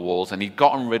all on the walls, and he'd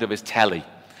gotten rid of his telly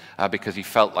because he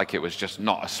felt like it was just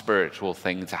not a spiritual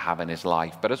thing to have in his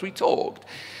life. But as we talked,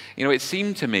 it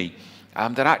seemed to me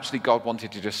that actually God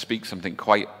wanted to just speak something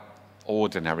quite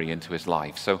ordinary into his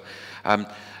life. So,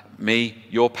 me,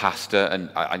 your pastor,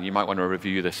 and you might want to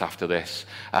review this after this,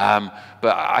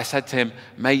 but I said to him,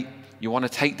 mate, you want to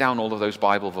take down all of those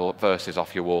Bible verses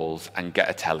off your walls and get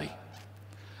a telly.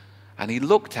 And he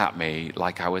looked at me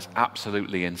like I was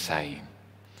absolutely insane.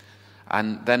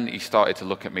 And then he started to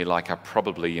look at me like I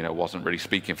probably, wasn't really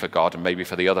speaking for God and maybe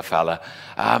for the other fella.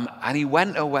 And he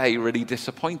went away really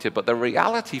disappointed. But the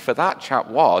reality for that chap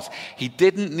was he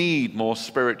didn't need more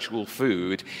spiritual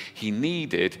food. He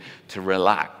needed to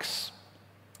relax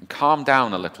and calm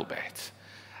down a little bit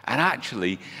and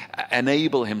actually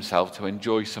enable himself to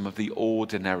enjoy some of the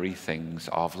ordinary things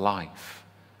of life.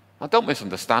 Now, don't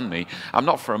misunderstand me. I'm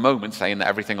not for a moment saying that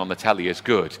everything on the telly is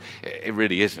good. It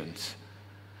really isn't.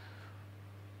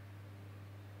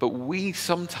 But we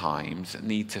sometimes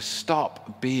need to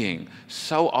stop being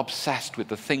so obsessed with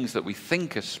the things that we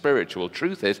think are spiritual.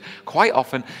 Truth is, quite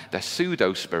often they're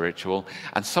pseudo-spiritual,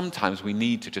 and sometimes we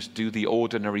need to just do the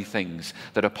ordinary things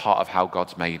that are part of how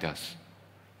God's made us.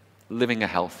 Living a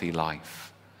healthy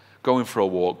life, going for a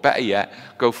walk, better yet,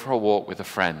 go for a walk with a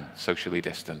friend, socially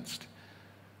distanced.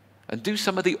 And do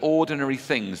some of the ordinary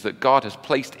things that God has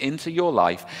placed into your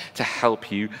life to help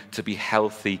you to be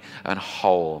healthy and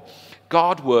whole.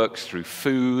 God works through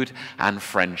food and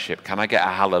friendship. Can I get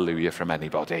a hallelujah from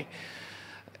anybody?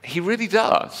 He really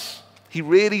does. He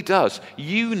really does.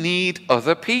 You need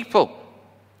other people.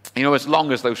 As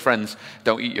long as those friends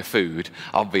don't eat your food,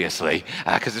 obviously,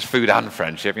 because it's food and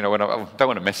friendship. I don't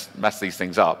want to mess these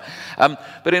things up.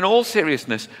 But in all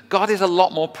seriousness, God is a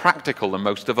lot more practical than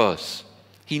most of us.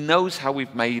 He knows how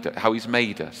he's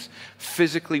made us.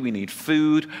 Physically, we need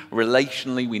food.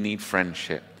 Relationally, we need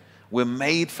friendship. We're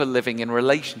made for living in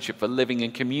relationship, for living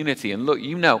in community. And look,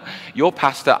 your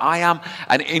pastor, I am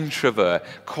an introvert,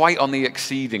 quite on the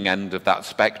exceeding end of that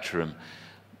spectrum.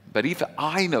 But if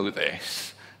I know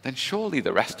this, then surely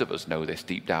the rest of us know this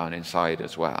deep down inside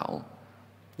as well.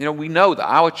 We know that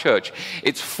our church,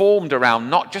 it's formed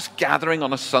around not just gathering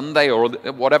on a Sunday or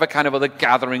whatever kind of other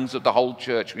gatherings of the whole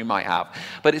church we might have,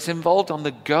 but it's involved on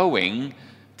the going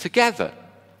together.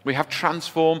 We have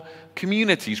transformed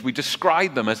communities. We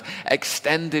describe them as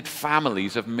extended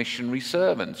families of missionary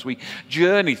servants. We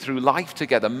journey through life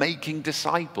together, making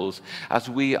disciples as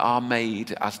we are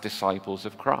made as disciples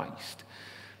of Christ.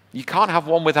 You can't have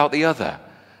one without the other.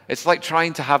 It's like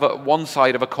trying to have one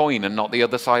side of a coin and not the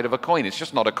other side of a coin. It's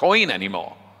just not a coin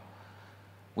anymore.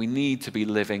 We need to be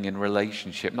living in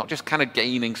relationship, not just kind of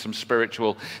gaining some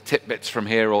spiritual tidbits from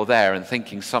here or there and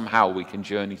thinking somehow we can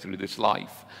journey through this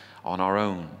life on our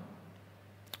own.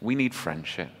 We need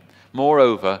friendship.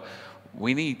 Moreover,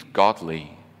 we need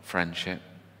godly friendship.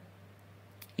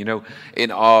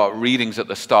 In our readings at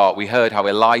the start, we heard how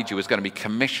Elijah was going to be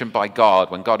commissioned by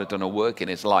God when God had done a work in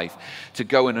his life to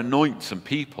go and anoint some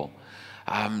people.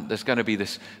 There's going to be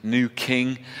this new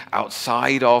king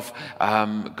outside of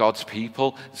God's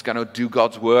people. It's going to do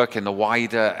God's work in the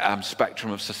wider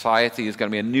spectrum of society. There's going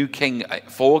to be a new king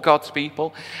for God's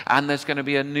people. And there's going to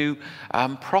be a new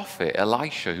prophet,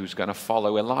 Elisha, who's going to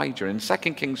follow Elijah. In 2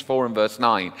 Kings 4 and verse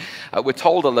 9, we're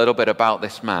told a little bit about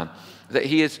this man. That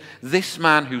he is this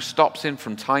man who stops in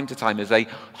from time to time as a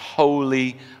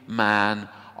holy man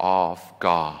of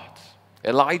God.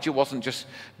 Elijah wasn't just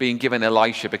being given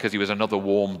Elisha because he was another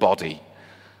warm body,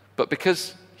 but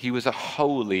because he was a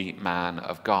holy man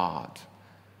of God.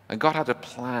 And God had a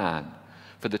plan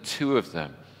for the two of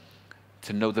them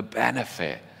to know the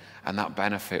benefit, and that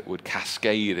benefit would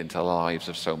cascade into the lives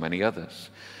of so many others.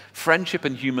 Friendship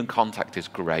and human contact is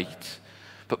great,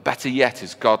 but better yet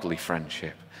is godly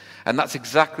friendship. And that's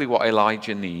exactly what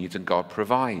Elijah needs and God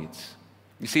provides.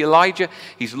 You see, Elijah,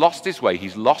 he's lost his way,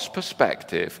 he's lost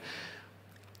perspective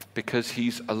because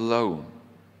he's alone.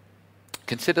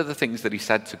 Consider the things that he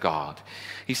said to God.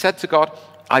 He said to God,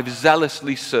 I've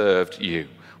zealously served you,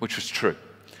 which was true.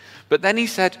 But then he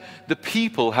said, the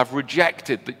people have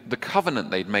rejected the covenant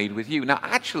they'd made with you. Now,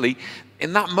 actually,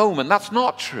 in that moment, that's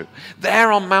not true. There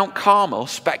on Mount Carmel,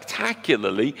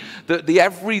 spectacularly, the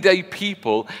everyday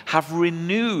people have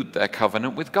renewed their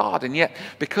covenant with God. And yet,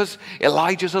 because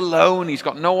Elijah's alone, he's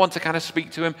got no one to kind of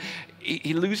speak to him,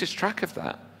 he loses track of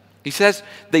that. He says,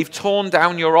 they've torn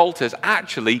down your altars.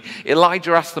 Actually,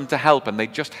 Elijah asked them to help, and they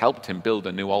just helped him build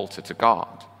a new altar to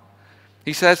God.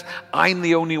 He says, I'm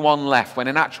the only one left, when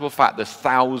in actual fact there's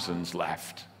thousands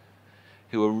left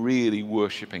who are really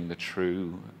worshiping the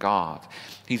true God.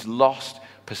 He's lost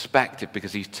perspective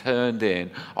because he's turned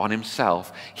in on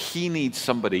himself. He needs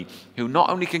somebody who not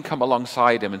only can come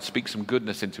alongside him and speak some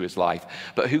goodness into his life,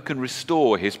 but who can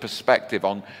restore his perspective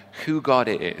on who God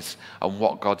is and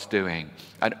what God's doing.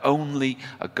 And only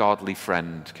a godly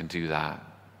friend can do that.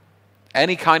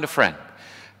 Any kind of friend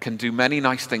can do many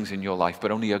nice things in your life, but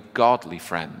only a godly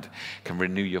friend can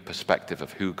renew your perspective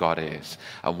of who God is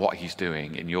and what he's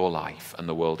doing in your life and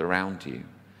the world around you.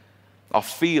 Our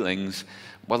feelings,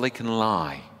 well, they can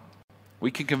lie.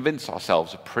 We can convince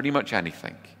ourselves of pretty much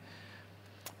anything,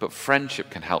 but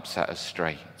friendship can help set us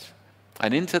straight.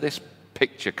 And into this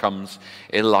picture comes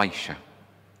Elisha.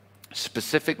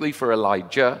 Specifically for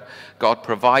Elijah, God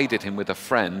provided him with a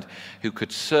friend who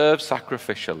could serve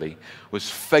sacrificially, was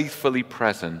faithfully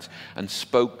present, and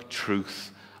spoke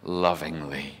truth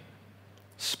lovingly.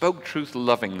 Spoke truth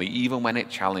lovingly even when it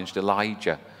challenged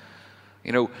Elijah.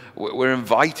 You know, we're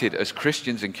invited as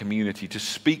Christians in community to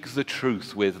speak the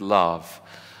truth with love.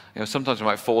 You know, sometimes we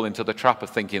might fall into the trap of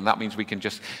thinking that means we can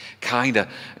just kind of,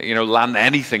 land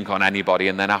anything on anybody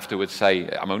and then afterwards say,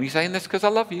 I'm only saying this because I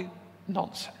love you.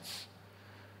 Nonsense.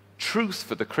 Truth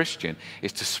for the Christian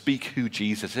is to speak who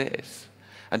Jesus is,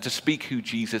 and to speak who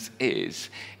Jesus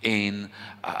is in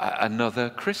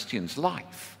another Christian's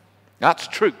life. That's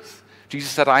truth. Jesus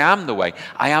said, I am the way,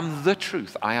 I am the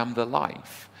truth, I am the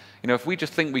life. If we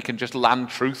just think we can just land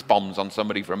truth bombs on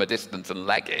somebody from a distance and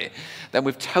leg it, then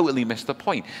we've totally missed the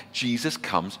point. Jesus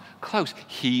comes close.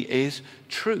 He is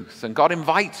truth. And God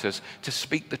invites us to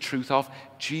speak the truth of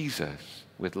Jesus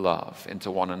with love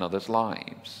into one another's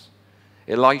lives.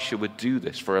 Elisha would do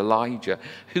this for Elijah.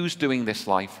 Who's doing this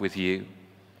life with you?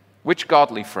 Which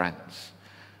godly friends?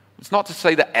 It's not to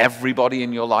say that everybody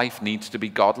in your life needs to be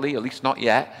godly, at least not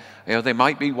yet. They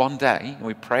might be one day, and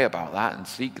we pray about that and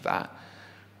seek that.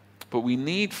 But we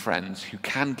need friends who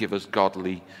can give us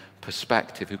godly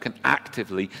perspective, who can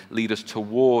actively lead us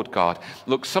toward God.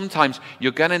 Look, sometimes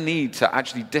you're going to need to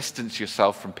actually distance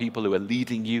yourself from people who are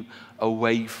leading you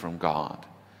away from God,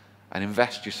 and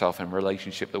invest yourself in a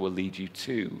relationship that will lead you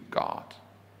to God.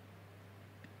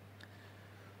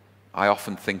 I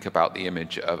often think about the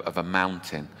image of a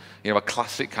mountain, a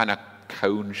classic kind of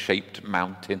cone-shaped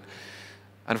mountain.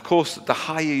 And of course, the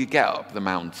higher you get up the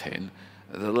mountain,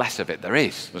 the less of it there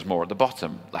is. There's more at the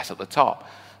bottom, less at the top.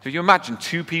 So if you imagine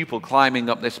two people climbing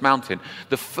up this mountain,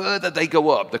 the further they go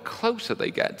up, the closer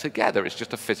they get together. It's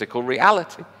just a physical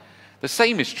reality. The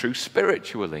same is true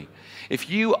spiritually. If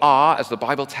you are, as the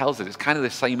Bible tells us, it's kind of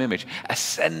the same image,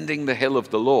 ascending the hill of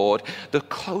the Lord, the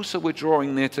closer we're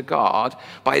drawing near to God,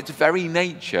 by its very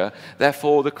nature,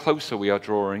 therefore the closer we are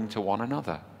drawing to one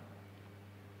another.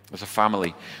 As a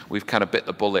family, we've kind of bit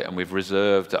the bullet and we've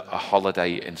reserved a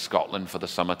holiday in Scotland for the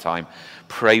summertime.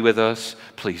 Pray with us,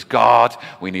 please God,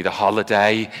 we need a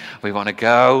holiday, we want to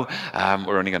go.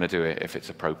 We're only going to do it if it's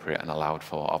appropriate and allowed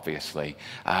for, obviously.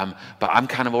 But I'm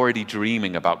kind of already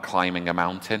dreaming about climbing a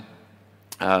mountain.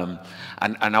 And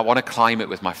I want to climb it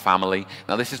with my family.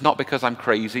 Now, this is not because I'm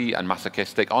crazy and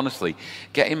masochistic. Honestly,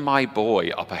 getting my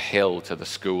boy up a hill to the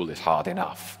school is hard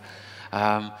enough.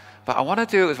 But I want to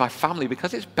do it with my family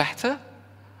because it's better.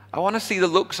 I want to see the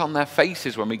looks on their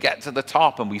faces when we get to the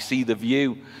top and we see the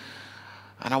view.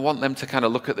 And I want them to kind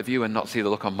of look at the view and not see the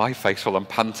look on my face while I'm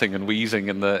panting and wheezing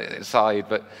in the side.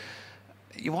 But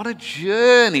you want to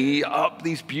journey up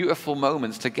these beautiful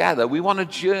moments together. We want to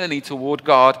journey toward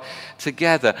God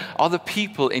together. Are the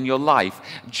people in your life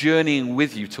journeying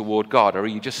with you toward God, or are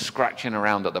you just scratching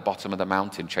around at the bottom of the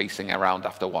mountain, chasing around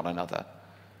after one another?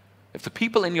 If the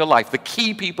people in your life, the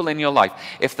key people in your life,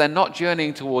 if they're not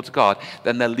journeying towards God,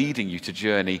 then they're leading you to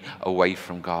journey away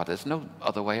from God. There's no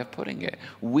other way of putting it.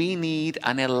 We need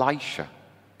an Elisha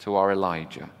to our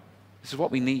Elijah. This is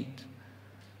what we need.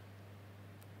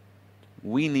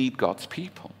 We need God's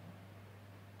people.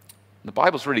 The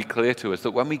Bible's really clear to us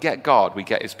that when we get God, we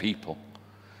get his people.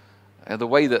 The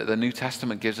way that the New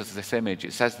Testament gives us this image,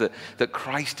 it says that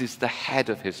Christ is the head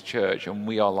of his church and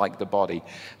we are like the body.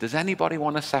 Does anybody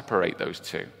want to separate those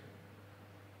two?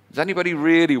 Does anybody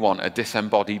really want a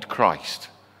disembodied Christ?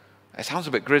 It sounds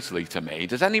a bit grisly to me.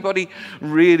 Does anybody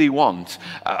really want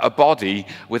a body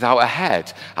without a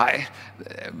head?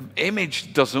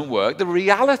 Image doesn't work. The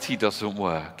reality doesn't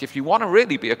work. If you want to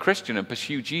really be a Christian and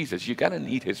pursue Jesus, you're going to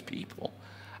need his people.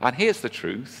 And here's the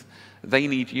truth. They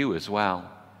need you as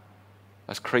well.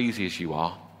 As crazy as you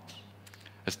are,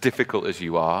 as difficult as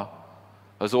you are,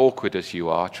 as awkward as you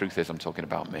are, truth is, I'm talking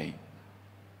about me.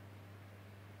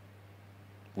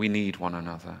 We need one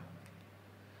another.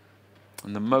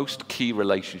 And the most key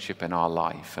relationship in our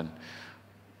life, and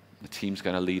the team's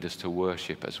going to lead us to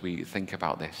worship as we think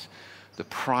about this, the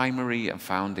primary and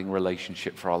founding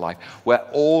relationship for our life, where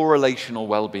all relational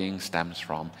well-being stems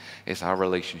from, is our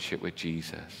relationship with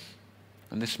Jesus.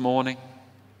 And this morning,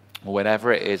 or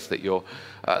whenever it is that you're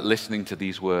listening to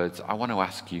these words, I want to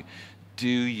ask you, do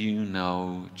you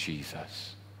know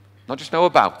Jesus? Not just know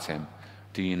about him,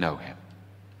 do you know him?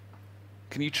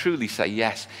 Can you truly say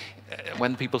yes?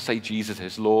 When people say Jesus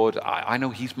is Lord, I know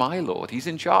he's my Lord. He's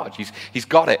in charge. He's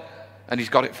got it, and he's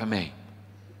got it for me.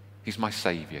 He's my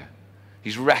Savior.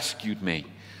 He's rescued me,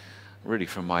 really,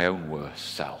 from my own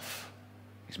worst self.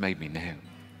 He's made me new.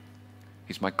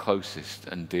 He's my closest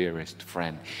and dearest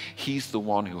friend. He's the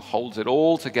one who holds it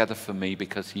all together for me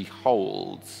because he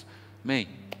holds me,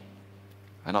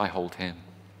 and I hold him,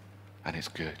 and it's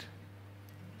good.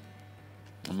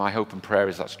 And my hope and prayer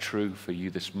is that's true for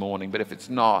you this morning. But if it's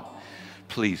not,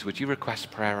 please, would you request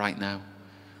prayer right now?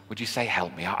 Would you say,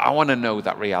 help me? I want to know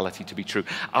that reality to be true.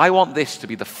 I want this to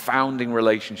be the founding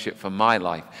relationship for my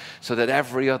life so that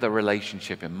every other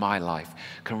relationship in my life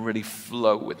can really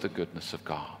flow with the goodness of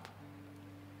God.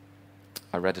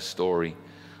 I read a story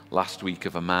last week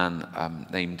of a man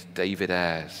named David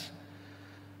Ayres.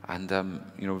 And,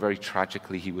 very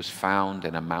tragically, he was found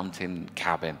in a mountain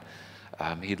cabin.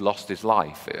 He'd lost his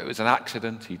life. It was an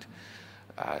accident.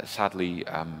 Sadly,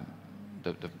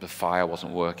 the fire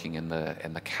wasn't working in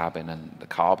the cabin, and the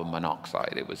carbon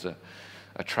monoxide. It was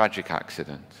a tragic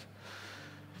accident.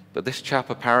 But this chap,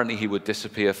 apparently, he would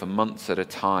disappear for months at a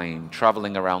time,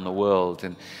 traveling around the world.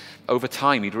 And over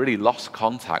time, he'd really lost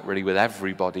contact, really, with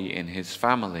everybody in his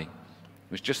family. He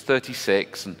was just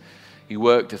 36, and he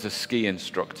worked as a ski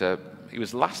instructor. He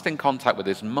was last in contact with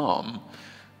his mum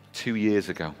 2 years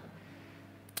ago.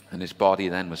 And his body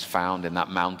then was found in that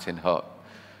mountain hut.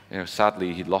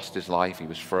 Sadly, he'd lost his life. He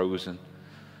was frozen.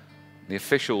 The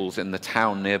officials in the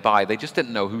town nearby, they just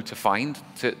didn't know who to find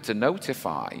to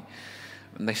notify.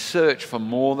 And they searched for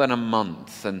more than a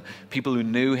month. And people who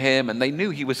knew him, and they knew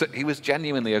he was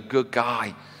genuinely a good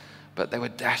guy. But they were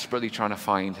desperately trying to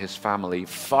find his family.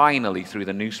 Finally, through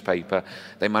the newspaper,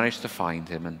 they managed to find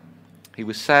him. And he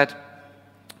was said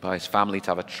by his family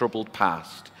to have a troubled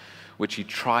past, which he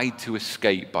tried to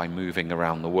escape by moving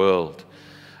around the world,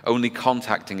 only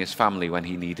contacting his family when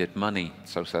he needed money,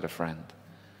 so said a friend.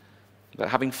 But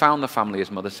having found the family, his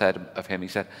mother said of him,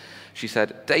 she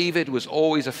said, David was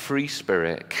always a free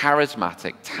spirit,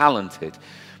 charismatic, talented,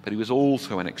 but he was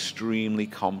also an extremely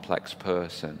complex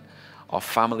person. Our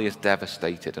family is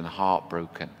devastated and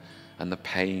heartbroken, and the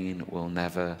pain will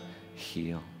never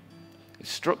heal. It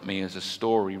struck me as a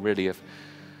story, really, of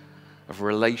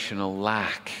relational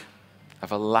lack,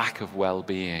 of a lack of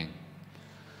well-being.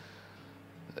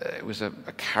 It was a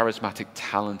charismatic,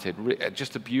 talented,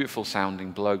 just a beautiful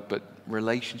sounding bloke, but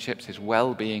relationships, his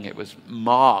well-being, it was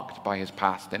marked by his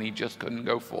past, and he just couldn't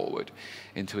go forward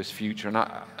into his future. And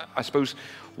I suppose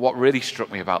what really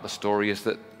struck me about the story is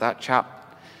that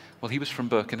chap, well, he was from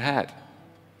Birkenhead,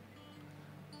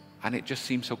 and it just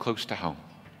seemed so close to home.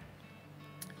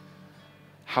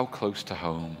 How close to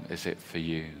home is it for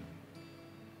you?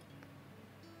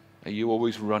 Are you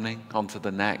always running onto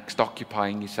the next,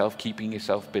 occupying yourself, keeping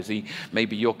yourself busy?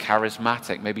 Maybe you're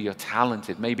charismatic, maybe you're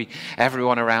talented, maybe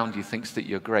everyone around you thinks that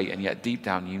you're great, and yet deep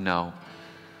down you know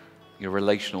your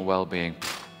relational well-being,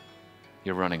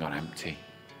 you're running on empty.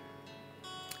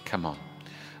 Come on.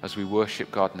 As we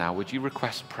worship God now, would you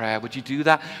request prayer? Would you do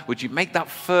that? Would you make that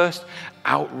first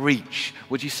outreach?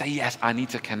 Would you say, yes, I need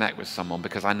to connect with someone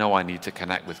because I know I need to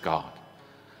connect with God.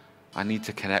 I need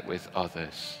to connect with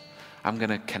others. I'm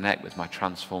going to connect with my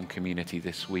transformed community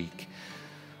this week.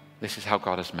 This is how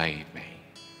God has made me.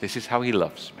 This is how he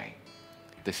loves me.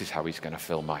 This is how he's going to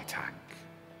fill my tank.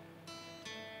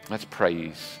 Let's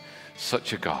praise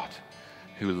such a God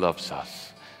who loves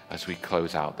us as we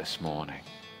close out this morning.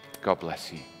 God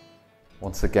bless you.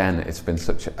 Once again, it's been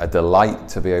such a delight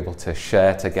to be able to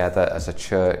share together as a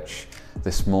church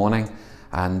this morning.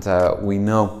 And we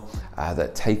know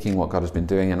that taking what God has been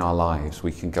doing in our lives,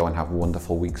 we can go and have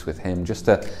wonderful weeks with him. Just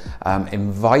to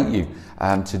invite you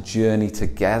to journey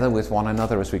together with one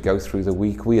another as we go through the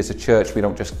week. We as a church, we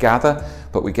don't just gather,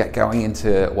 but we get going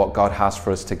into what God has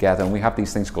for us together. And we have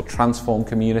these things called Transform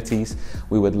communities.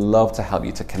 We would love to help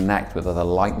you to connect with other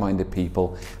like-minded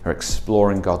people who are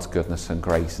exploring God's goodness and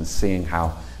grace and seeing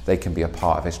how they can be a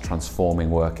part of his transforming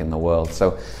work in the world.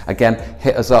 So again,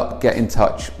 hit us up, get in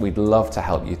touch. We'd love to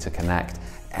help you to connect.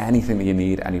 Anything that you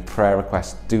need, any prayer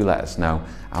requests, do let us know.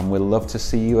 And we'll love to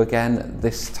see you again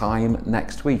this time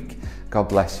next week. God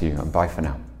bless you, and bye for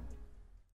now.